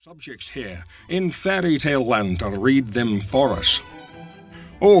Subjects here in fairy tale land to read them for us.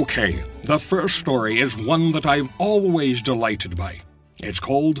 Okay, the first story is one that I'm always delighted by. It's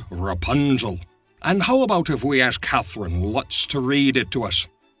called Rapunzel. And how about if we ask Catherine Lutz to read it to us?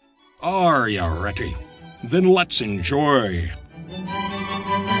 Are you ready? Then let's enjoy.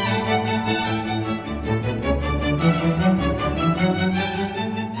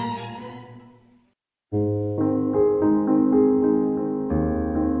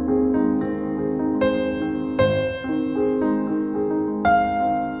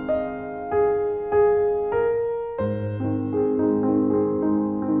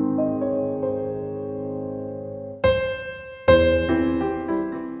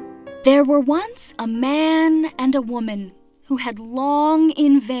 There were once a man and a woman who had long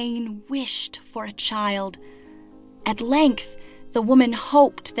in vain wished for a child. At length, the woman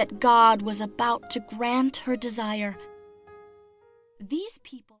hoped that God was about to grant her desire. These people